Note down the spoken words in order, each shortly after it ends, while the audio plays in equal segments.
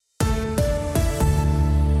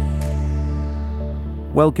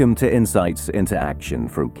Welcome to Insights into Action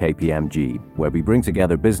from KPMG, where we bring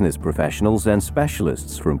together business professionals and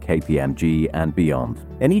specialists from KPMG and beyond.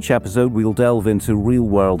 In each episode, we'll delve into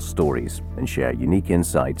real-world stories and share unique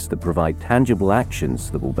insights that provide tangible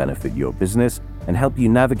actions that will benefit your business and help you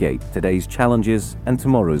navigate today's challenges and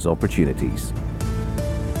tomorrow's opportunities.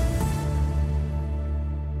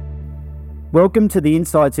 Welcome to the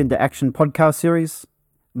Insights into Action podcast series.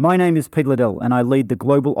 My name is Peter Liddell and I lead the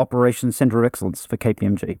Global Operations Centre of Excellence for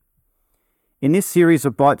KPMG. In this series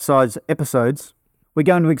of bite-sized episodes, we're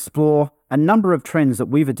going to explore a number of trends that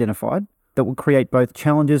we've identified that will create both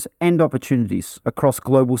challenges and opportunities across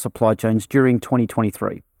global supply chains during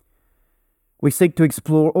 2023. We seek to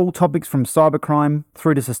explore all topics from cybercrime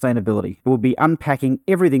through to sustainability. We'll be unpacking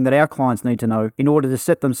everything that our clients need to know in order to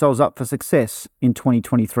set themselves up for success in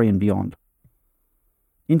 2023 and beyond.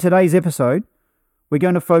 In today's episode, we're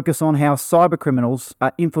going to focus on how cybercriminals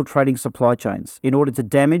are infiltrating supply chains in order to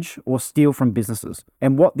damage or steal from businesses,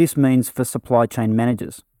 and what this means for supply chain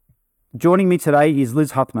managers. Joining me today is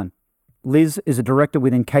Liz Huthman. Liz is a director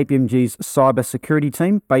within KPMG's cyber security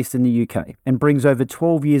team based in the UK and brings over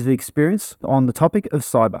 12 years of experience on the topic of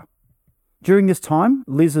cyber. During this time,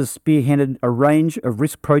 Liz has spearheaded a range of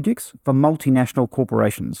risk projects for multinational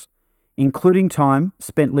corporations, including time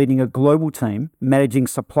spent leading a global team managing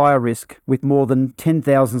supplier risk with more than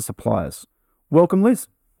 10,000 suppliers. Welcome, Liz.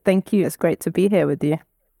 Thank you. It's great to be here with you.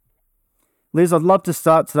 Liz, I'd love to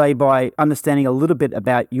start today by understanding a little bit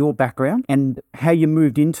about your background and how you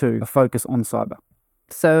moved into a focus on cyber.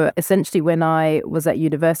 So essentially, when I was at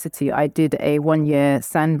university, I did a 1-year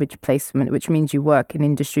sandwich placement, which means you work in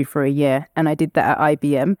industry for a year. And I did that at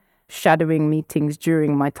IBM. Shadowing meetings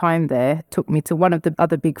during my time there took me to one of the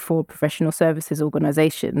other big 4 professional services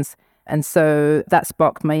organizations. And so that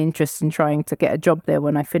sparked my interest in trying to get a job there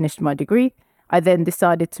when I finished my degree. I then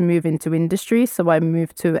decided to move into industry. So I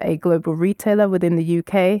moved to a global retailer within the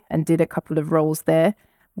UK and did a couple of roles there.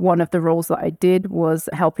 One of the roles that I did was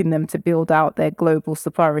helping them to build out their global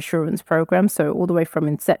supplier assurance program. So all the way from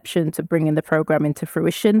inception to bringing the program into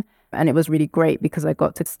fruition. And it was really great because I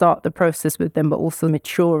got to start the process with them, but also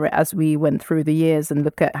mature it as we went through the years and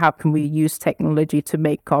look at how can we use technology to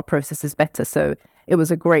make our processes better. So it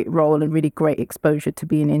was a great role and really great exposure to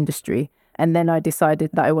be in industry. And then I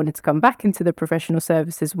decided that I wanted to come back into the professional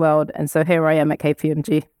services world. And so here I am at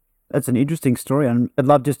KPMG. That's an interesting story. And I'd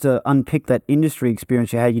love just to unpick that industry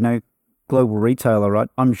experience you had, global retailer, right?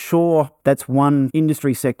 I'm sure that's one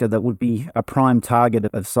industry sector that would be a prime target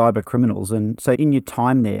of cyber criminals. And so in your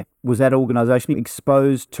time there, was that organization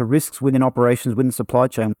exposed to risks within operations within the supply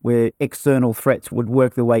chain where external threats would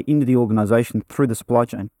work their way into the organization through the supply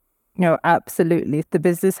chain? No, absolutely. The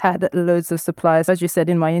business had loads of suppliers. As you said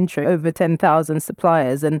in my intro, over 10,000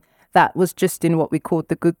 suppliers. And that was just in what we called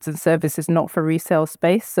the goods and services not for resale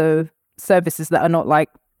space. So services that are not like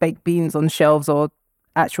baked beans on shelves or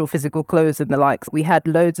actual physical clothes and the likes. We had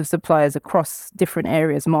loads of suppliers across different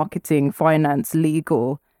areas, marketing, finance,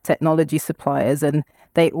 legal, technology suppliers, and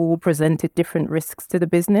they all presented different risks to the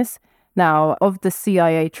business. Now, of the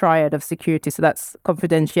CIA triad of security, so that's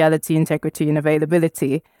confidentiality, integrity, and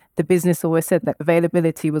availability, the business always said that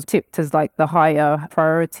availability was tipped as like the higher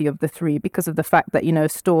priority of the 3 because of the fact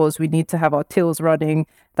that, stores, we need to have our tills running.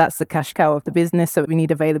 That's the cash cow of the business. So we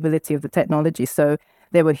need availability of the technology. So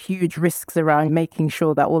there were huge risks around making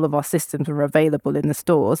sure that all of our systems were available in the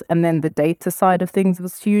stores. And then the data side of things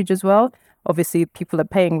was huge as well. Obviously, people are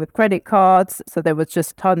paying with credit cards. So there was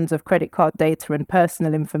just tons of credit card data and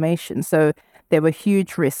personal information. So there were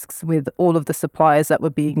huge risks with all of the suppliers that were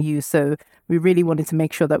being used. So we really wanted to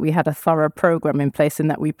make sure that we had a thorough program in place and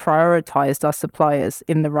that we prioritized our suppliers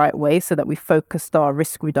in the right way so that we focused our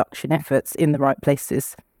risk reduction efforts in the right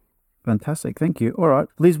places. Fantastic. Thank you. All right.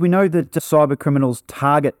 Liz, we know that cyber criminals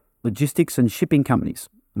target logistics and shipping companies.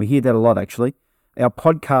 We hear that a lot, actually. Our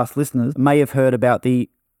podcast listeners may have heard about the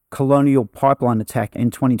Colonial Pipeline attack in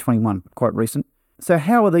 2021, quite recent. So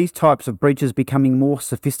how are these types of breaches becoming more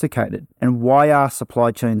sophisticated, and why are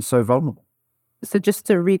supply chains so vulnerable? So just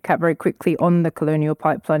to recap very quickly on the Colonial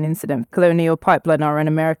Pipeline incident, Colonial Pipeline are an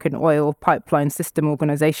American oil pipeline system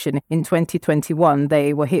organization. In 2021,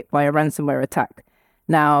 they were hit by a ransomware attack.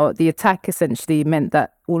 Now, the attack essentially meant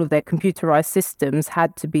that all of their computerized systems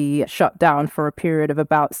had to be shut down for a period of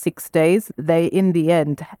about 6 days. They, in the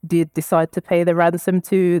end, did decide to pay the ransom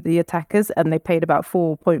to the attackers, and they paid about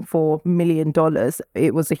 $4.4 million.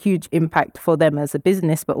 It was a huge impact for them as a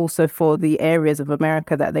business, but also for the areas of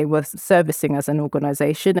America that they were servicing as an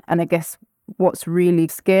organization. And I guess what's really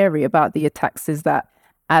scary about the attacks is that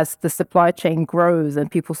as the supply chain grows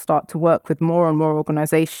and people start to work with more and more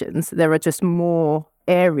organizations, there are just more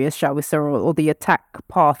areas, shall we say, or the attack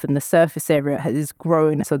path and the surface area has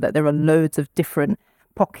grown so that there are loads of different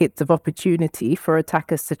pockets of opportunity for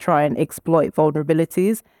attackers to try and exploit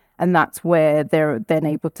vulnerabilities. And that's where they're then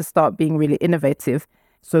able to start being really innovative.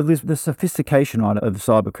 So there's the sophistication, right, of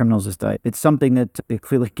cyber criminals these days. It's something that they're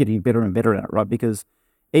clearly getting better and better at, right? Because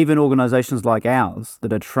even organizations like ours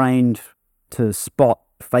that are trained to spot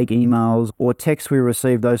fake emails or texts we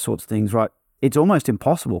receive, those sorts of things, right? It's almost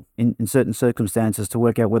impossible in certain circumstances to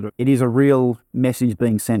work out whether it is a real message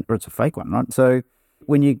being sent or it's a fake one, right? So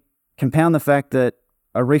when you compound the fact that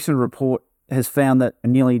a recent report has found that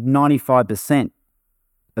nearly 95%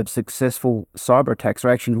 of successful cyber attacks are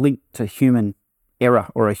actually linked to human error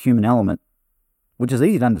or a human element, which is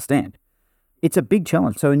easy to understand. It's a big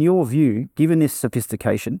challenge. So in your view, given this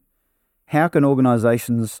sophistication, how can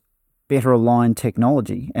organizations better align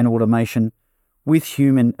technology and automation with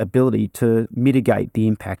human ability to mitigate the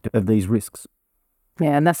impact of these risks?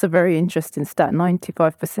 Yeah, and that's a very interesting stat.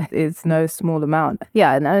 95% is no small amount.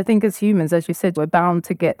 Yeah, and I think as humans, as you said, we're bound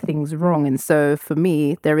to get things wrong. And so for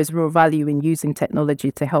me, there is real value in using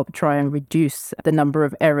technology to help try and reduce the number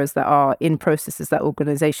of errors that are in processes that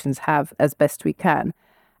organizations have as best we can.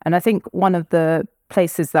 And I think one of the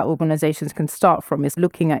places that organizations can start from is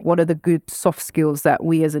looking at what are the good soft skills that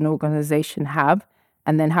we as an organization have,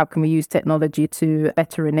 and then how can we use technology to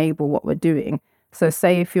better enable what we're doing. So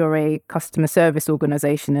say if you're a customer service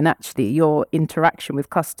organization and actually your interaction with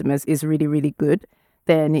customers is really, really good,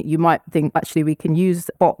 then you might think, actually, we can use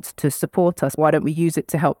bots to support us. Why don't we use it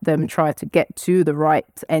to help them try to get to the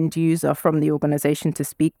right end user from the organization to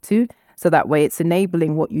speak to? So that way it's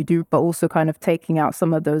enabling what you do, but also kind of taking out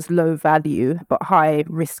some of those low value but high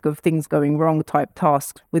risk of things going wrong type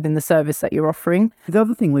tasks within the service that you're offering. The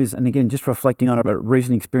other thing, Liz, and again, just reflecting on a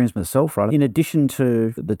recent experience myself, right? In addition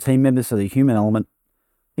to the team members, so the human element,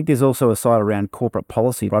 I think there's also a side around corporate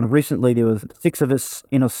policy, right? Recently, there was 6 of us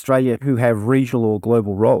in Australia who have regional or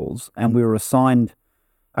global roles, and we were assigned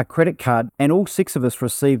a credit card, and all 6 of us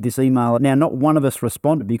received this email. Now, not one of us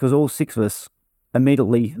responded because all 6 of us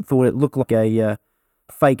immediately thought it looked like a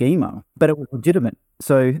fake email, but it was legitimate.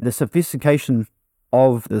 So the sophistication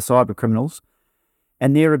of the cyber criminals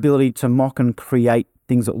and their ability to mock and create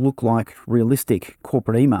things that look like realistic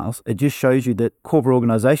corporate emails, it just shows you that corporate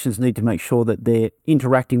organizations need to make sure that they're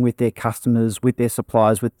interacting with their customers, with their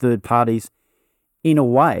suppliers, with third parties in a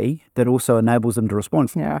way that also enables them to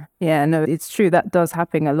respond. Yeah, no, it's true. That does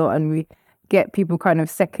happen a lot, and we get people kind of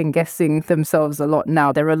second guessing themselves a lot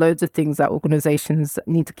now. There are loads of things that organizations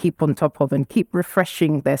need to keep on top of and keep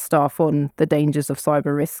refreshing their staff on the dangers of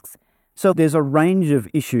cyber risks. So there's a range of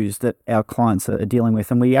issues that our clients are dealing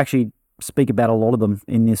with, and we actually speak about a lot of them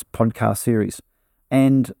in this podcast series.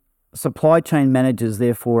 And supply chain managers,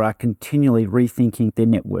 therefore, are continually rethinking their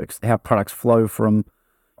networks, how products flow from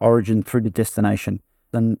origin through to destination.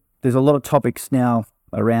 And there's a lot of topics now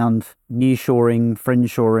around nearshoring,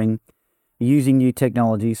 friendshoring, using new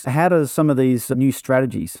technologies. How does some of these new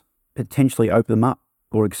strategies potentially open them up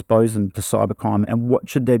or expose them to cybercrime? And what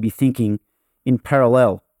should they be thinking in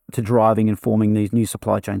parallel to driving and forming these new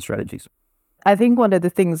supply chain strategies? I think one of the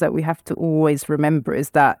things that we have to always remember is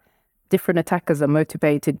that different attackers are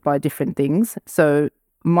motivated by different things. So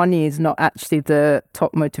money is not actually the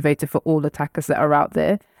top motivator for all attackers that are out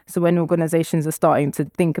there. So when organizations are starting to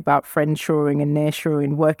think about friendshoring and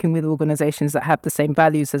nearshoring, working with organizations that have the same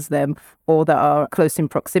values as them or that are close in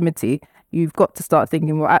proximity, you've got to start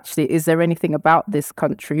thinking, well, actually, is there anything about this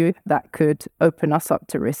country that could open us up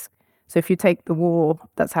to risk? So if you take the war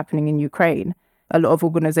that's happening in Ukraine, a lot of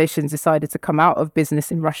organizations decided to come out of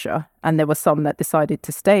business in Russia, and there were some that decided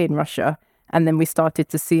to stay in Russia. And then we started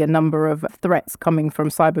to see a number of threats coming from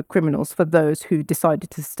cyber criminals for those who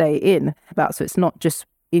decided to stay in. So it's not just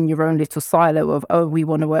in your own little silo of, oh, we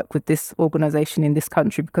want to work with this organization in this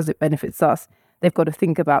country because it benefits us. They've got to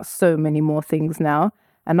think about so many more things now.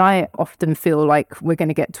 And I often feel like we're going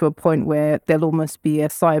to get to a point where there'll almost be a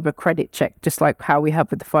cyber credit check, just like how we have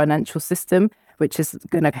with the financial system, which is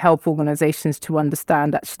going to help organizations to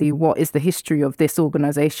understand actually what is the history of this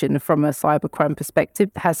organization from a cybercrime perspective.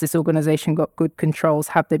 Has this organization got good controls?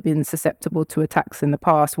 Have they been susceptible to attacks in the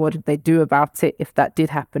past? What did they do about it if that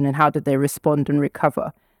did happen? And how did they respond and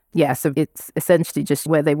recover? Yeah, so it's essentially just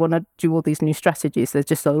where they want to do all these new strategies. There's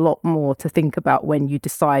just a lot more to think about when you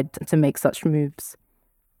decide to make such moves.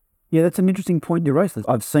 Yeah, that's an interesting point you raised.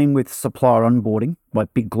 I've seen with supplier onboarding,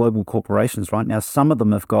 like big global corporations right now, some of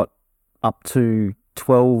them have got up to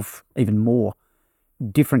 12, even more,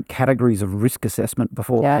 different categories of risk assessment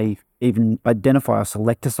before they even identify or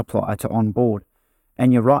select a supplier to onboard.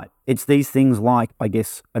 And you're right. It's these things like, I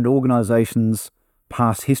guess, an organization's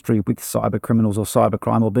past history with cyber criminals or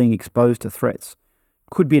cybercrime or being exposed to threats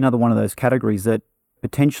could be another one of those categories that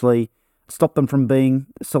potentially stop them from being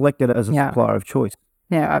selected as a supplier of choice.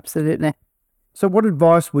 Yeah, absolutely. So what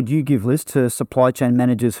advice would you give, Liz, to supply chain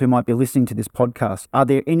managers who might be listening to this podcast? Are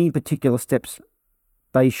there any particular steps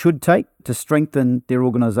they should take to strengthen their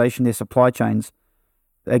organisation, their supply chains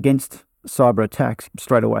against cyber attacks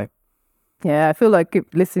straight away? Yeah, I feel like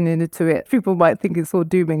listening to it, people might think it's all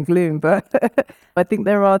doom and gloom, but I think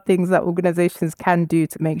there are things that organizations can do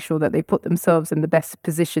to make sure that they put themselves in the best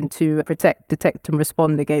position to protect, detect, and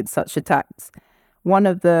respond against such attacks. One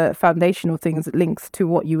of the foundational things that links to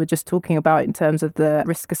what you were just talking about in terms of the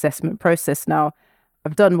risk assessment process. Now,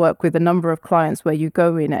 I've done work with a number of clients where you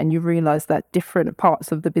go in and you realize that different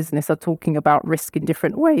parts of the business are talking about risk in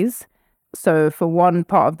different ways. So for one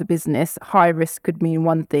part of the business, high risk could mean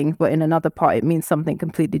one thing, but in another part, it means something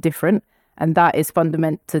completely different. And that is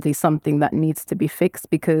fundamentally something that needs to be fixed,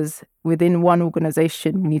 because within one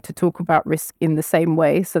organization, we need to talk about risk in the same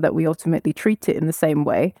way so that we ultimately treat it in the same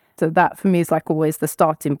way. So that for me is like always the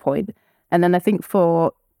starting point. And then I think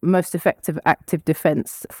for most effective active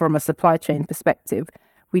defense from a supply chain perspective,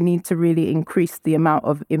 we need to really increase the amount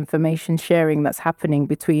of information sharing that's happening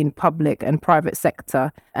between public and private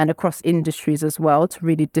sector and across industries as well to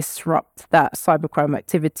really disrupt that cybercrime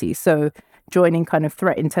activity. So joining kind of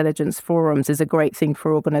threat intelligence forums is a great thing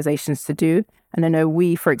for organizations to do. And I know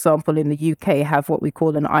we, for example, in the UK have what we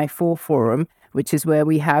call an I4 forum, which is where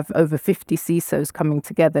we have over 50 CISOs coming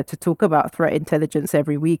together to talk about threat intelligence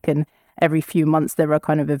every week. And every few months, there are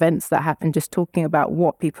kind of events that happen just talking about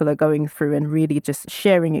what people are going through and really just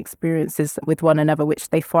sharing experiences with one another, which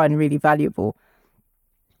they find really valuable.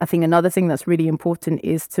 I think another thing that's really important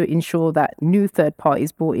is to ensure that new third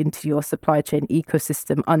parties brought into your supply chain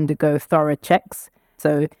ecosystem undergo thorough checks.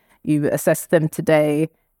 So you assess them today,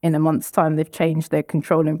 in a month's time, they've changed their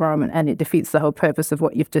control environment and it defeats the whole purpose of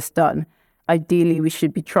what you've just done. Ideally, we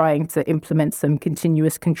should be trying to implement some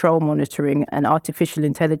continuous control monitoring and artificial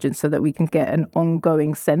intelligence so that we can get an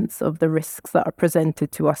ongoing sense of the risks that are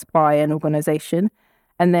presented to us by an organization.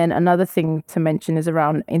 And then another thing to mention is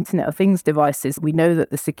around Internet of Things devices. We know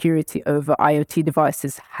that the security over IoT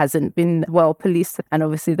devices hasn't been well policed. And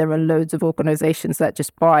obviously there are loads of organizations that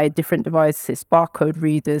just buy different devices, barcode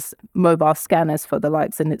readers, mobile scanners for the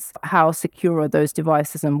likes. And it's how secure are those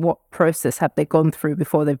devices and what process have they gone through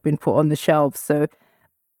before they've been put on the shelves. So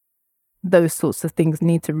those sorts of things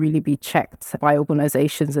need to really be checked by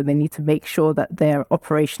organizations, and they need to make sure that their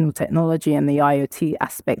operational technology and the IoT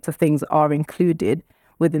aspect of things are included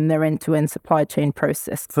within their end-to-end supply chain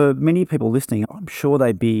process. For many people listening, I'm sure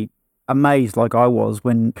they'd be amazed like I was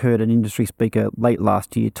when I heard an industry speaker late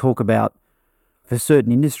last year talk about, for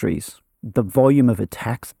certain industries, the volume of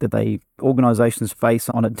attacks that organizations face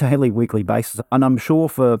on a daily, weekly basis. And I'm sure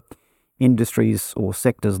for industries or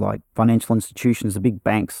sectors like financial institutions, the big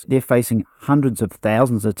banks, they're facing hundreds of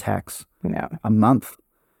thousands of attacks a month,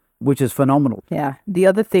 which is phenomenal. Yeah. The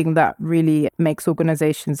other thing that really makes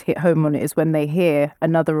organizations hit home on it is when they hear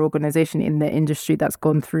another organization in their industry that's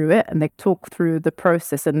gone through it and they talk through the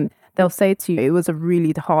process, and they'll say to you, it was a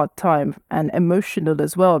really hard time and emotional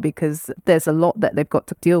as well, because there's a lot that they've got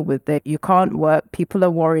to deal with. That you can't work, people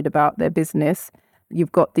are worried about their business,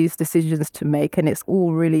 you've got these decisions to make, and it's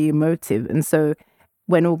all really emotive. And so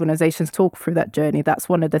when organizations talk through that journey, that's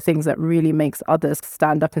one of the things that really makes others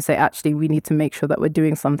stand up and say, actually, we need to make sure that we're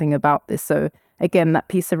doing something about this. So again, that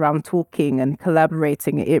piece around talking and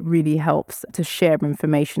collaborating, it really helps to share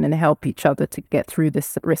information and help each other to get through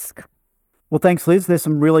this risk. Well, thanks, Liz. There's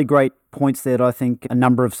some really great points there that I think a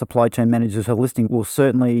number of supply chain managers who are listening will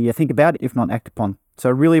certainly think about, if not act upon. So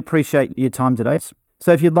I really appreciate your time today.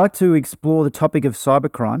 So if you'd like to explore the topic of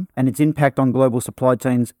cybercrime and its impact on global supply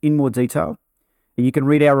chains in more detail, you can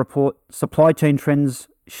read our report, Supply Chain Trends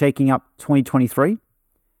Shaking Up 2023,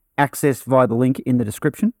 accessed via the link in the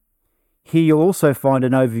description. Here you'll also find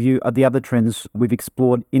an overview of the other trends we've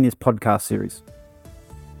explored in this podcast series.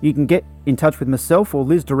 You can get in touch with myself or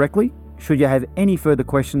Liz directly should you have any further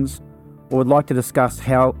questions or would like to discuss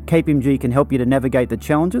how KPMG can help you to navigate the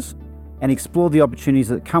challenges and explore the opportunities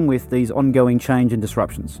that come with these ongoing change and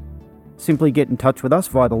disruptions. Simply get in touch with us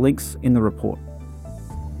via the links in the report.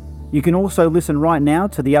 You can also listen right now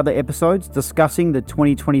to the other episodes discussing the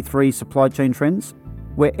 2023 supply chain trends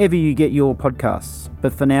wherever you get your podcasts.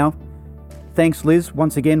 But for now, thanks, Liz.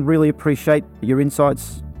 Once again, really appreciate your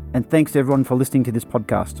insights, and thanks to everyone for listening to this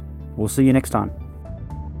podcast. We'll see you next time.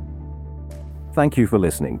 Thank you for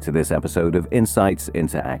listening to this episode of Insights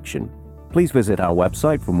into Action. Please visit our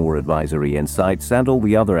website for more advisory insights and all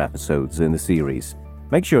the other episodes in the series.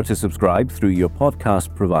 Make sure to subscribe through your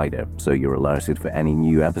podcast provider so you're alerted for any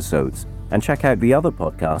new episodes, and check out the other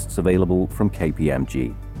podcasts available from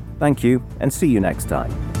KPMG. Thank you, and see you next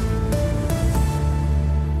time.